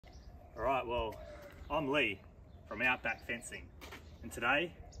Alright, well, I'm Lee from Outback Fencing, and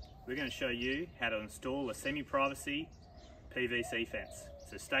today we're going to show you how to install a semi-privacy PVC fence.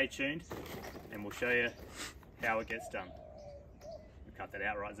 So stay tuned and we'll show you how it gets done. We'll cut that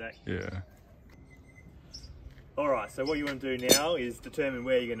out, right, Zach? Yeah. Alright, so what you want to do now is determine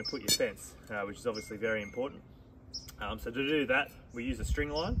where you're going to put your fence, which is obviously very important. So to do that, we use a string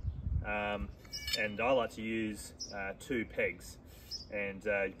line, and I like to use 2 pegs. And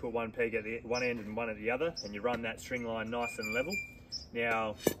you put one peg at the one end and one at the other, and you run that string line nice and level.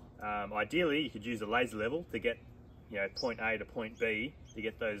 Now, ideally, you could use a laser level to get, point A to point B, to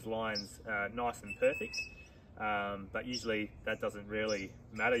get those lines nice and perfect. But usually that doesn't really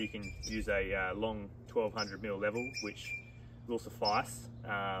matter. You can use a long 1200mm level, which will suffice.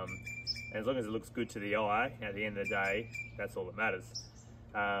 And as long as it looks good to the eye, at the end of the day, that's all that matters.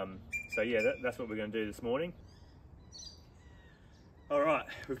 So yeah, that's what we're going to do this morning. Alright,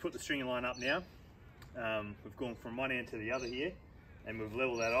 we've put the string line up now. We've gone from one end to the other here, and we've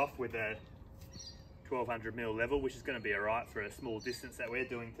leveled that off with a 1200mm level, which is going to be alright for a small distance that we're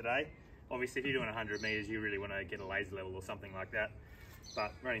doing today. Obviously, if you're doing 100 metres, you really want to get a laser level or something like that.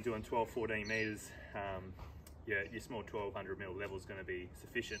 But we're only doing 12-14 metres. Your small 1200mm level is going to be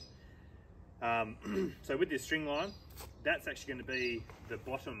sufficient. So with this string line, that's actually going to be the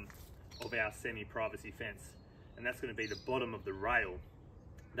bottom of our semi-privacy fence, and that's going to be the bottom of the rail.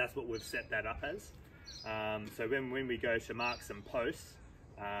 That's what we've set that up as. So when we go to mark some posts,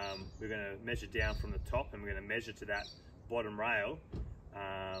 we're going to measure down from the top, and we're going to measure to that bottom rail.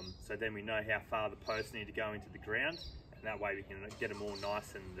 So then we know how far the posts need to go into the ground, and that way we can get them all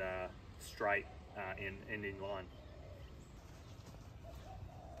nice and straight and in line.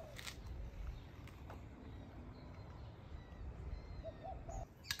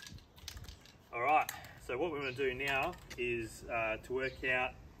 Alright, so what we're going to do now is to work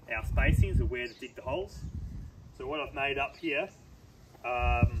out our spacings of where to dig the holes. So what I've made up here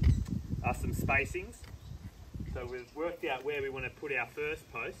are some spacings. So we've worked out where we want to put our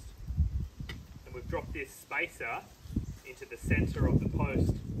first post, and we've dropped this spacer into the centre of the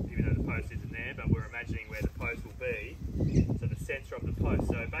post, even though the post isn't there, but we're imagining where the post will be, so the centre of the post.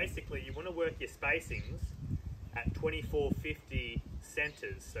 So basically you want to work your spacings at 2450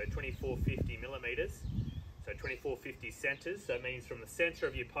 centres, so 2450 millimetres, so 2450 centres, so it means from the centre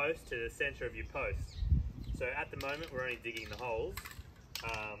of your post to the centre of your post. So at the moment we're only digging the holes,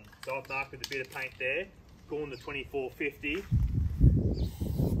 so I've marked with a bit of paint there, gone to 2450.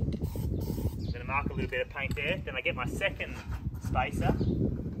 I'm going to mark a little bit of paint there, then I get my second spacer,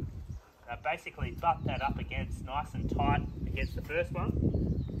 and I basically butt that up against, nice and tight against the first one,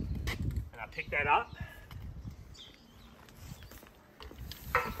 and I pick that up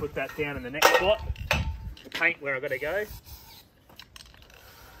and put that down in the next spot, paint where I've got to go,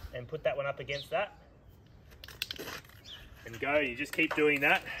 and put that one up against that, and go. You just keep doing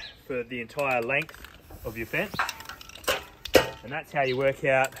that for the entire length of your fence, and that's how you work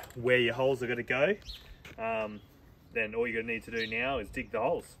out where your holes are going to go. Then all you're going to need to do now is dig the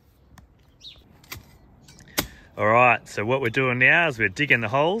holes. Alright, so what we're doing now is we're digging the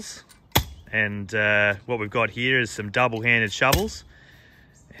holes, and what we've got here is some double-handed shovels,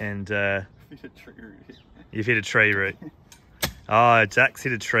 and you've hit a tree root. Oh, Jack's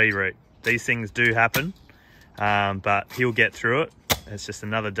hit a tree root. These things do happen, but he'll get through it. It's just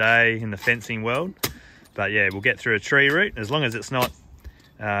another day in the fencing world. But yeah, we'll get through a tree root. As long as it's not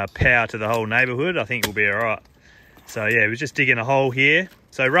power to the whole neighbourhood, I think we'll be all right. So yeah, we're just digging a hole here.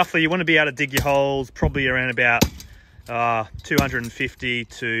 So roughly you want to be able to dig your holes probably around about 250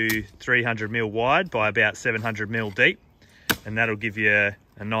 to 300 mil wide by about 700 mil deep. And that'll give you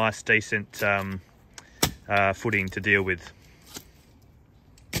a nice, decent footing to deal with.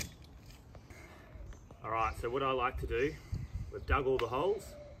 All right, so what I like to do, we've dug all the holes.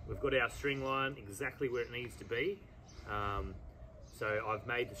 We've got our string line exactly where it needs to be. So I've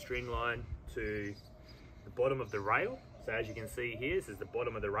made the string line to the bottom of the rail. So as you can see here, this is the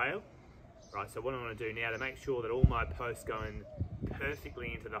bottom of the rail. Right, so what I'm going to do now to make sure that all my posts go in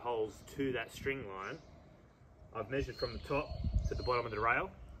perfectly into the holes to that string line, I've measured from the top to the bottom of the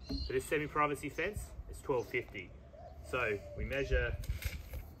rail. For this semi-privacy fence, it's 1250. So we measure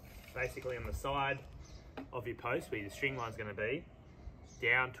basically on the side of your post where the string line's going to be,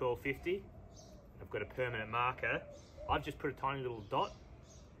 down 1250. I've got a permanent marker. I've just put a tiny little dot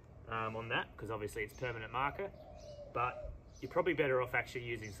on that because obviously it's permanent marker, but you're probably better off actually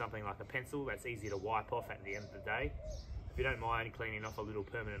using something like a pencil that's easy to wipe off at the end of the day. If you don't mind cleaning off a little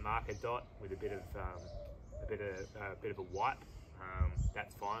permanent marker dot with a bit of a wipe,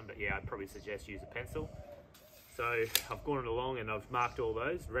 that's fine, but yeah, I'd probably suggest use a pencil. So I've gone along and I've marked all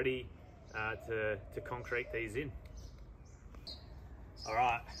those, ready to concrete these in. All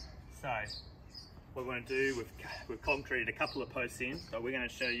right, so what we're going to do, we've concreted a couple of posts in, but we're going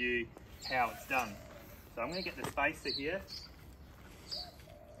to show you how it's done. So I'm going to get the spacer here,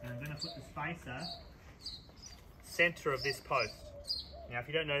 and I'm going to put the spacer center of this post. Now, if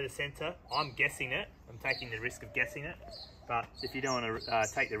you don't know the center, I'm guessing it. I'm taking the risk of guessing it, but if you don't want to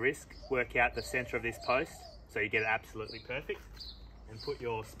take the risk, work out the center of this post so you get it absolutely perfect, and put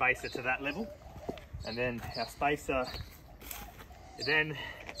your spacer to that level. And then our spacer then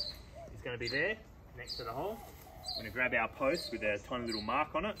is going to be there next to the hole. We're going to grab our post with a tiny little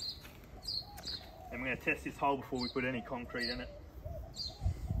mark on it, and we're going to test this hole before we put any concrete in it.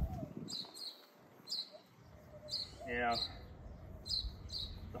 Now,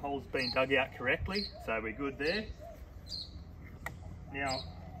 the hole's been dug out correctly, so we're good there. Now,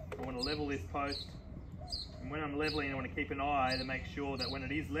 I want to level this post, and when I'm leveling, I want to keep an eye to make sure that when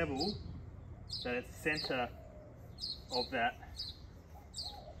it is level, that it's the center of that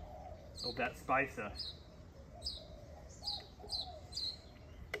spacer.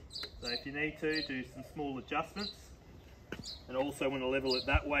 So if you need to, do some small adjustments, and also want to level it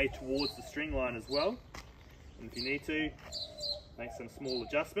that way towards the string line as well. And if you need to, make some small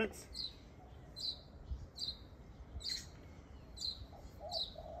adjustments.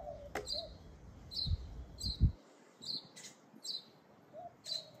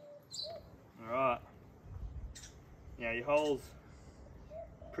 All right. Now your hole's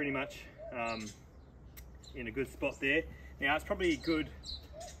pretty much in a good spot there. Now it's probably good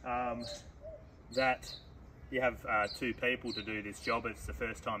that you have two people to do this job. It's the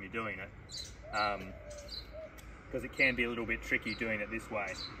first time you're doing it, because it can be a little bit tricky doing it this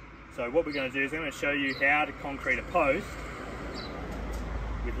way. So what we're going to do is I'm going to show you how to concrete a post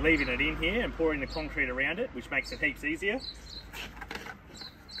with leaving it in here and pouring the concrete around it, which makes it heaps easier.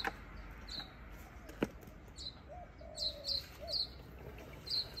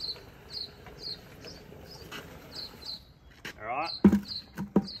 Alright,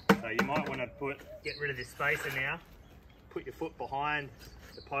 so you might want to get rid of this spacer now, put your foot behind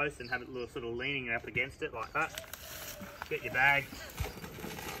the post and have it little sort of leaning up against it like that. Get your bag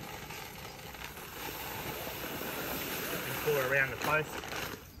and pull it around the post,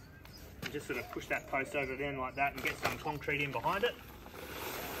 and just sort of push that post over then like that and get some concrete in behind it.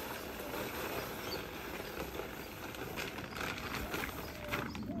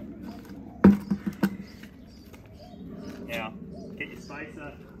 Now, get your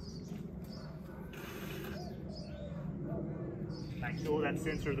spacer. Make sure that's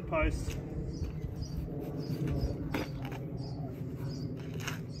center of the post.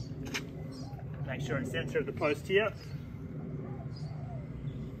 Make sure it's center of the post here.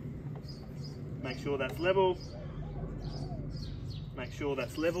 Make sure that's level. Make sure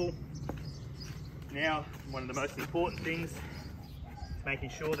that's level. Now, one of the most important things is making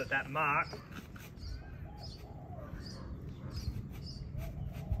sure that that mark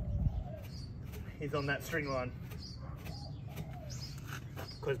is on that string line.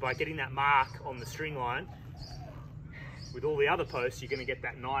 Because by getting that mark on the string line, with all the other posts, you're going to get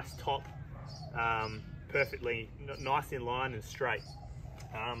that nice top, perfectly nice in line and straight.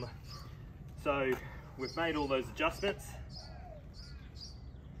 So we've made all those adjustments.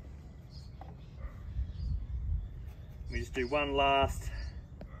 We just do one last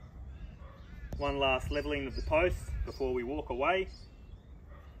leveling of the post before we walk away.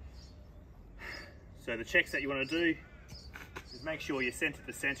 So the checks that you want to do is make sure you're centered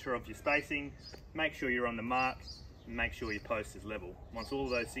the center of your spacing, make sure you're on the mark, and make sure your post is level. Once all of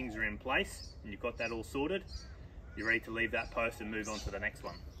those things are in place and you've got that all sorted, you're ready to leave that post and move on to the next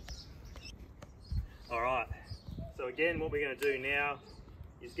one. All right, so again, what we're going to do now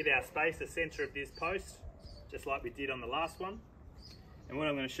is get our spacer center of this post, just like we did on the last one. And what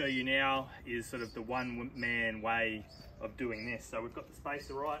I'm going to show you now is sort of the one-man way of doing this. So we've got the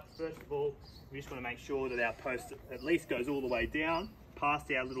spacer right. First of all, we just want to make sure that our post at least goes all the way down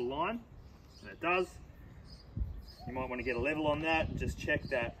past our little line, and it does. You might want to get a level on that and just check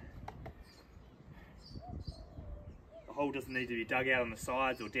that the hole doesn't need to be dug out on the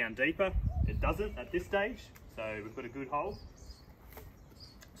sides or down deeper. It doesn't at this stage, so we've got a good hole.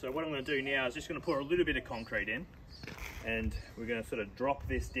 So what I'm going to do now is just going to pour a little bit of concrete in, and we're going to sort of drop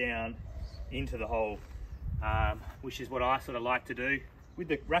this down into the hole, which is what I sort of like to do. With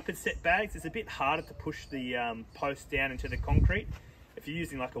the rapid set bags, it's a bit harder to push the post down into the concrete. If you're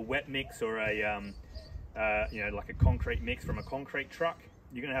using like a wet mix or a you know, like a concrete mix from a concrete truck,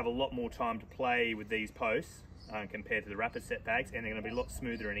 you're going to have a lot more time to play with these posts compared to the rapid set bags, and they're going to be a lot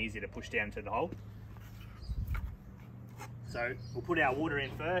smoother and easier to push down to the hole. So we'll put our water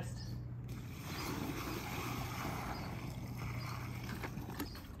in first.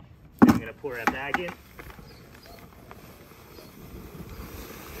 going to pour our bag in.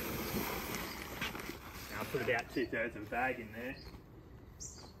 Now I'll put about 2/3 of a bag in there.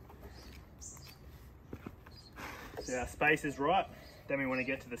 So our space is right. Then we want to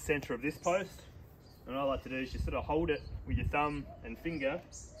get to the centre of this post. And what I like to do is just sort of hold it with your thumb and finger,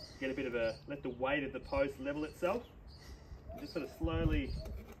 get a bit of a, let the weight of the post level itself. And just sort of slowly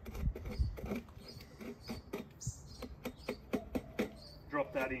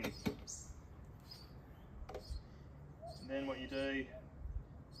drop that in. And then what you do,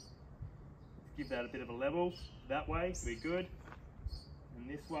 give that a bit of a level. That way, we're good. And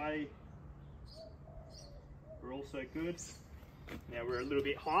this way, we're also good. Now we're a little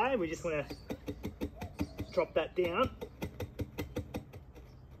bit high, we just want to drop that down.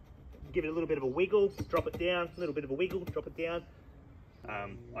 Give it a little bit of a wiggle, drop it down, a little bit of a wiggle, drop it down.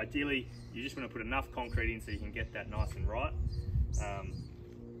 Ideally, you just want to put enough concrete in so you can get that nice and right.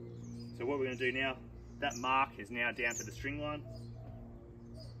 So what we're going to do now, that mark is now down to the string line.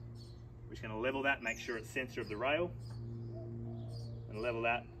 We're just going to level that, make sure it's centre of the rail. And level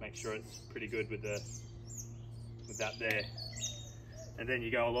that, make sure it's pretty good with that there. And then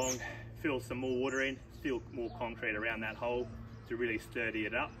you go along, fill some more water in, fill more concrete around that hole to really sturdy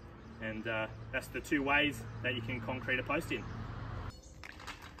it up. And that's the two ways that you can concrete a post in.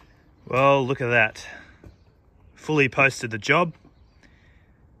 Well, look at that. Fully posted the job.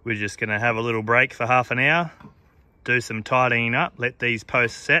 We're just gonna have a little break for half an hour, do some tidying up, let these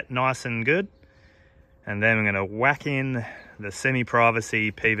posts set nice and good. And then we're gonna whack in the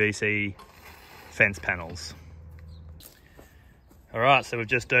semi-privacy PVC fence panels. All right, so we've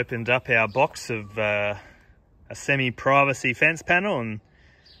just opened up our box of a semi-privacy fence panel, and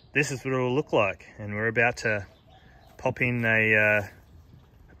this is what it will look like. And we're about to pop in a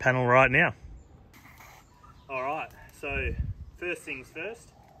panel right now. All right, so first things first,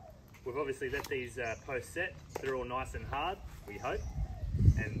 we've obviously let these posts set. They're all nice and hard, we hope.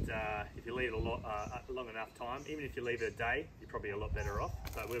 And if you leave it long enough time, even if you leave it a day, you're probably a lot better off.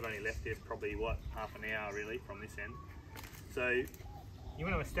 So we've only left this probably, what, half an hour really from this end. So you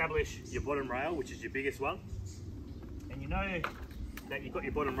want to establish your bottom rail, which is your biggest one. And you know that you've got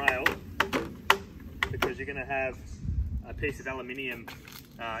your bottom rail because you're going to have a piece of aluminium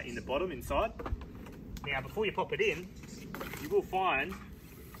in the bottom inside. Now before you pop it in, you will find,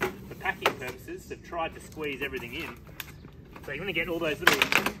 for packing purposes, they've tried to squeeze everything in. So you want to get all those little,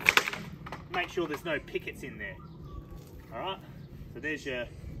 make sure there's no pickets in there. Alright, so there's your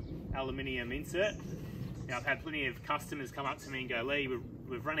aluminium insert. Now I've had plenty of customers come up to me and go, Lee,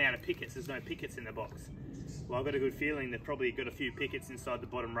 we've run out of pickets, there's no pickets in the box. Well, I've got a good feeling they've probably got a few pickets inside the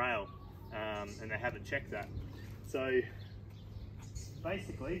bottom rail, and they haven't checked that. So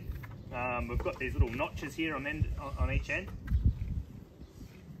basically, we've got these little notches here on each end.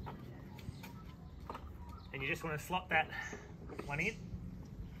 And you just want to slot that one in.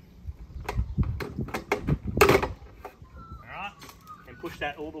 Alright, and push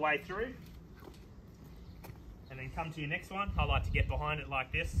that all the way through. And then come to your next one. I like to get behind it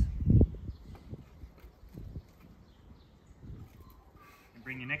like this. And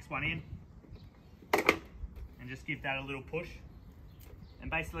bring your next one in. And just give that a little push. And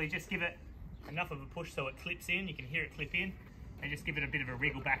basically just give it enough of a push so it clips in. You can hear it clip in. And just give it a bit of a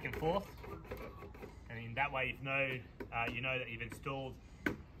wriggle back and forth. And in that way you know that you've installed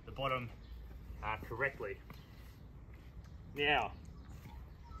the bottom correctly. Now,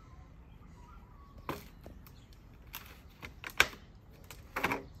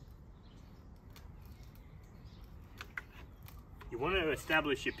 you want to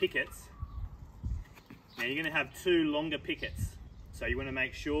establish your pickets. Now you're going to have two longer pickets, so you want to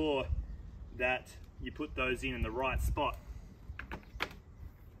make sure that you put those in the right spot.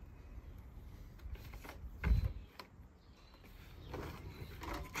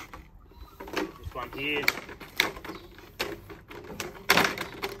 This one here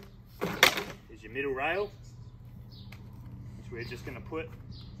is your middle rail, which we're just going to put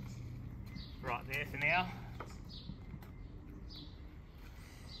right there for now.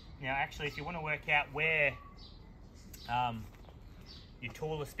 Now actually, if you want to work out where your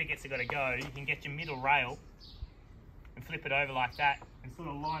tallest spigots are going to go, you can get your middle rail and flip it over like that and sort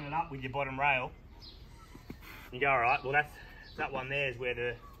of line it up with your bottom rail. You go, all right, well that one there is where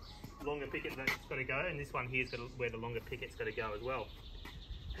the longer picket's got to go, and this one here is where the longer picket's got to go as well.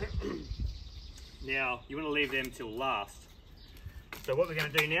 Now, you want to leave them till last. So what we're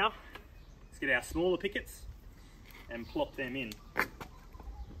going to do now is get our smaller pickets and plop them in.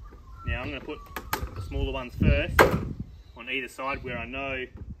 Now I'm going to put the smaller ones first on either side where I know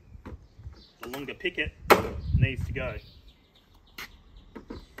the longer picket needs to go.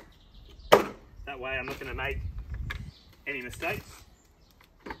 That way I'm not going to make any mistakes.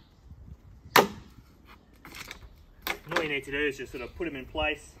 And all you need to do is just sort of put them in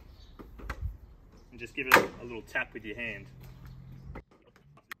place and just give it a little tap with your hand.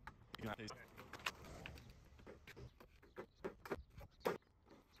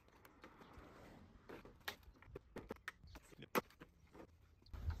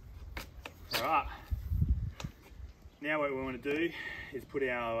 Alright, now what we want to do is put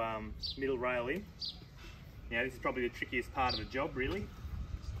our middle rail in. Now this is probably the trickiest part of the job really.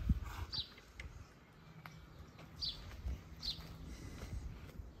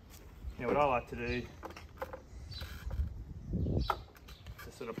 Now what I like to do is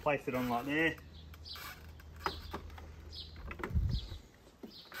just sort of place it on like there.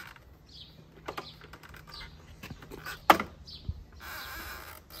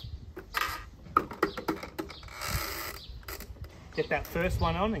 Get that first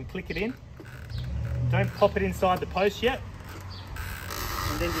one on and click it in. Don't pop it inside the post yet.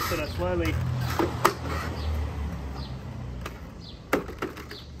 And then just sort of slowly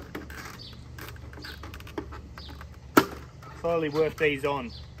work these on.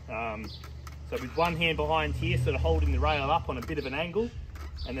 So with one hand behind here, sort of holding the rail up on a bit of an angle,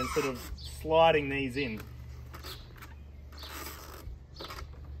 and then sort of sliding these in.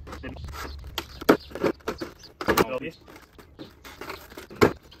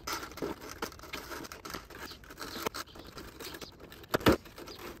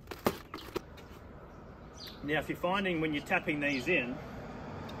 Now if you're finding when you're tapping these in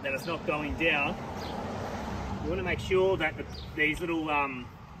that it's not going down, you want to make sure that these little,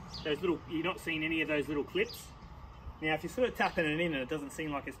 you're not seeing any of those little clips. Now if you're sort of tapping it in and it doesn't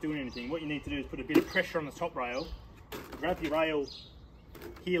seem like it's doing anything, what you need to do is put a bit of pressure on the top rail, grab your rail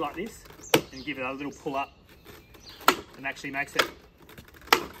here like this and give it a little pull up, and actually makes it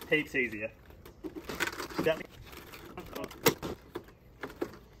heaps easier.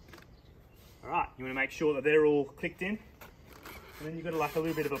 Alright, you want to make sure that they're all clicked in, and then you've got like a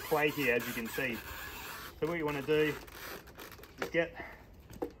little bit of a play here, as you can see. So what you want to do is get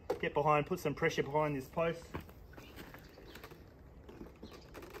behind, put some pressure behind this post.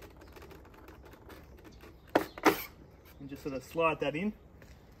 And just sort of slide that in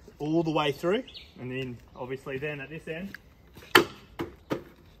all the way through, and then obviously then at this end,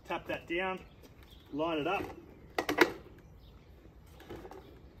 tap that down, line it up.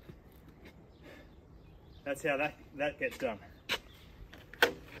 That's how that gets done.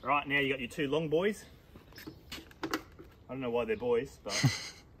 Right, now you got your two long boys. I don't know why they're boys, but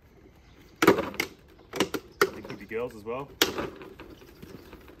they could be girls as well.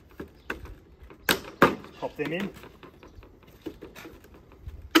 Pop them in.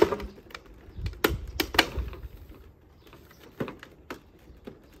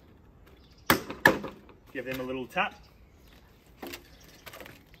 Give them a little tap.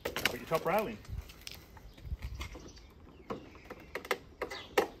 Put your top rail in.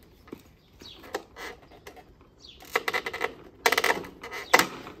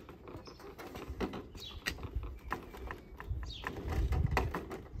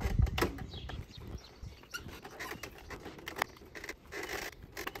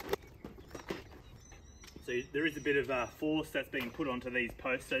 So there is a bit of force that's being put onto these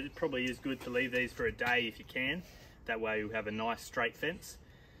posts, so it probably is good to leave these for a day if you can. That way you'll have a nice straight fence.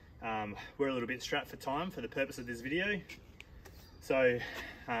 We're a little bit strapped for time for the purpose of this video. So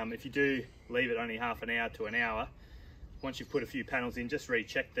if you do leave it only half an hour to an hour, once you've put a few panels in, just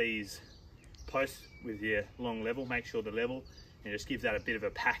recheck these posts with your long level, make sure they're level, and it just gives that a bit of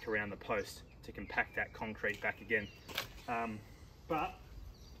a pack around the post to compact that concrete back again. But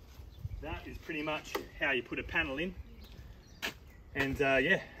that is pretty much how you put a panel in. And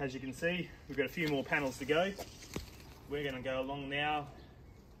yeah, as you can see, we've got a few more panels to go. We're going to go along now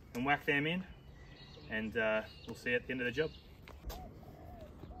and whack them in, and we'll see you at the end of the job.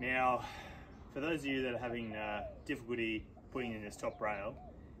 Now, for those of you that are having difficulty putting in this top rail,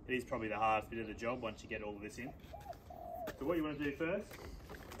 it is probably the hardest bit of the job once you get all of this in. So what you want to do first,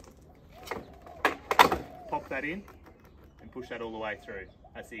 pop that in and push that all the way through.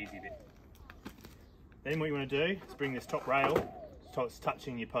 That's the easy bit. Then what you want to do is bring this top rail so it's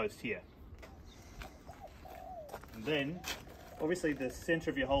touching your post here. And then, obviously the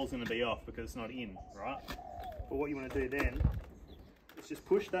centre of your hole is going to be off because it's not in, right? But what you want to do then is just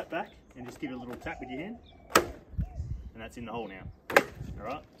push that back and just give it a little tap with your hand. And that's in the hole now.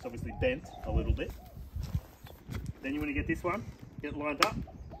 Alright, it's obviously bent a little bit. Then you want to get this one, get it lined up.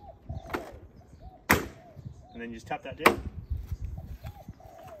 And then you just tap that down.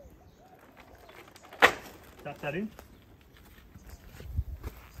 Tap that in.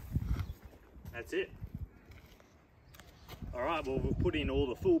 that's it. All right, well, we'll put in all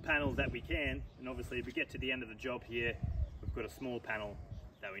the full panels that we can, and obviously if we get to the end of the job here, we've got a small panel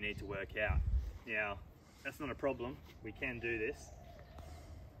that we need to work out. Now, that's not a problem, we can do this.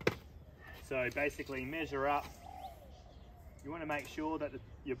 So basically measure up. You want to make sure that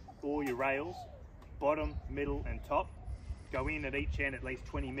all your rails, bottom, middle and top, go in at each end at least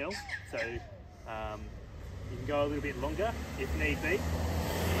 20 mil. So you can go a little bit longer if need be.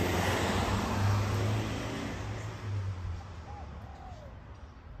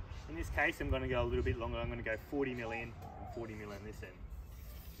 In this case, I'm going to go a little bit longer. I'm going to go 40 mil in and 40 mil in this end.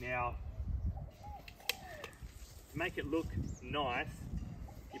 Now, to make it look nice,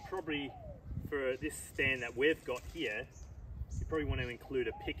 you probably, for this stand that we've got here, you probably want to include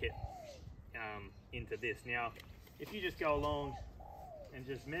a picket into this. Now, if you just go along and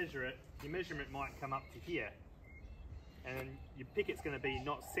just measure it, your measurement might come up to here, and your picket's going to be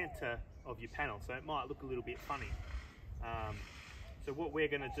not center of your panel, so it might look a little bit funny. So what we're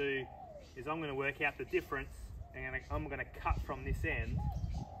going to do is I'm going to work out the difference, and I'm going to cut from this end.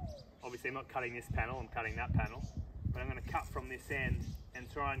 Obviously I'm not cutting this panel, I'm cutting that panel, but I'm going to cut from this end and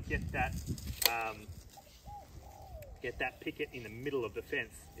try and get that picket in the middle of the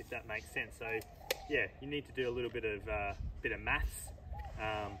fence, if that makes sense. So yeah, you need to do a little bit of maths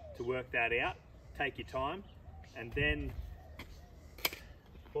to work that out. Take your time, and then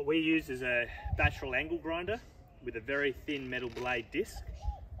what we use is a lateral angle grinder with a very thin metal blade disc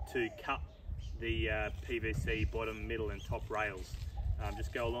to cut the PVC bottom, middle and top rails.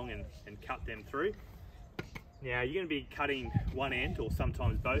 Just go along and cut them through. Now you're going to be cutting one end or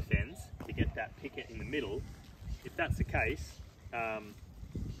sometimes both ends to get that picket in the middle. If that's the case,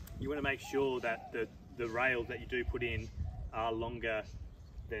 you want to make sure that the rails that you do put in are longer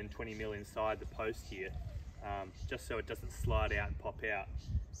than 20 mil inside the post here, just so it doesn't slide out and pop out.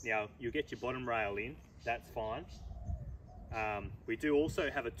 Now you'll get your bottom rail in, that's fine. We do also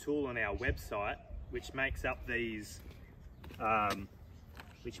have a tool on our website which makes up these,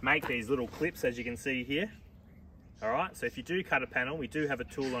 little clips, as you can see here. All right, so if you do cut a panel, we do have a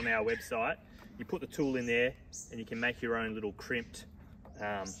tool on our website. You put the tool in there and you can make your own little crimped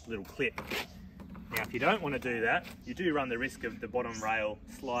little clip. Now, if you don't want to do that, you do run the risk of the bottom rail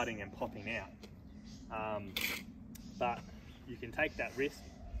sliding and popping out. But you can take that risk.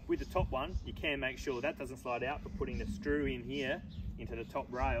 With the top one, you can make sure that doesn't slide out by putting the screw in here into the top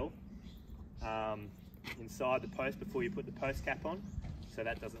rail inside the post before you put the post cap on, so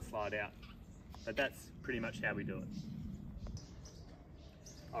that doesn't slide out. But that's pretty much how we do it.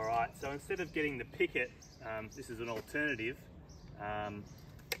 All right, so instead of getting the picket, this is an alternative, and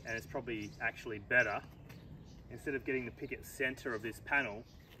it's probably actually better. Instead of getting the picket center of this panel,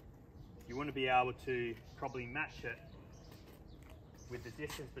 you want to be able to probably match it with the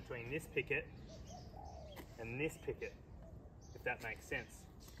distance between this picket and this picket, if that makes sense.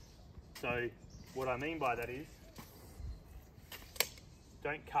 So what I mean by that is,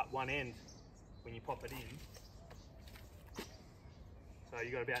 don't cut one end when you pop it in. So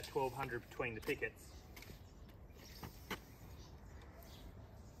you've got about 1200 between the pickets.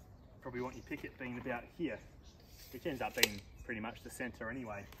 Probably want your picket being about here, which ends up being pretty much the center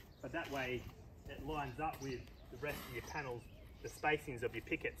anyway. But that way it lines up with the rest of your panels, the spacings of your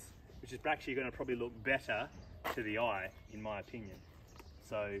pickets, which is actually going to probably look better to the eye, in my opinion.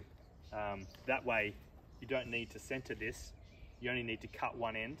 So that way you don't need to center this, you only need to cut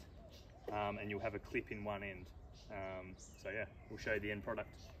one end, and you'll have a clip in one end. So yeah, we'll show you the end product.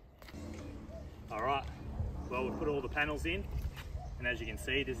 All right, well, we've put all the panels in, and as you can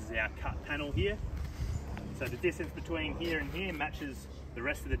see, this is our cut panel here. So the distance between here and here matches the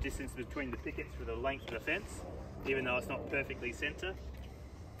rest of the distance between the pickets for the length of the fence, even though it's not perfectly center.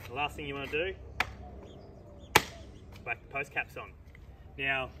 The last thing you want to do, whack the post caps on.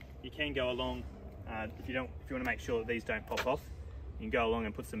 Now, you can go along, if you want to make sure that these don't pop off, you can go along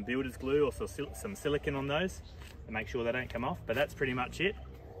and put some builder's glue or some silicone on those and make sure they don't come off, but that's pretty much it.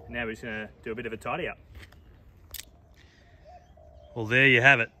 Now we're just going to do a bit of a tidy up. Well, there you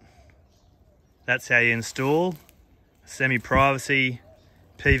have it. That's how you install a semi-privacy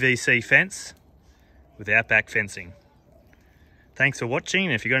PVC fence with Outback fencing. Thanks for watching,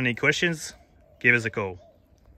 and if you've got any questions, give us a call.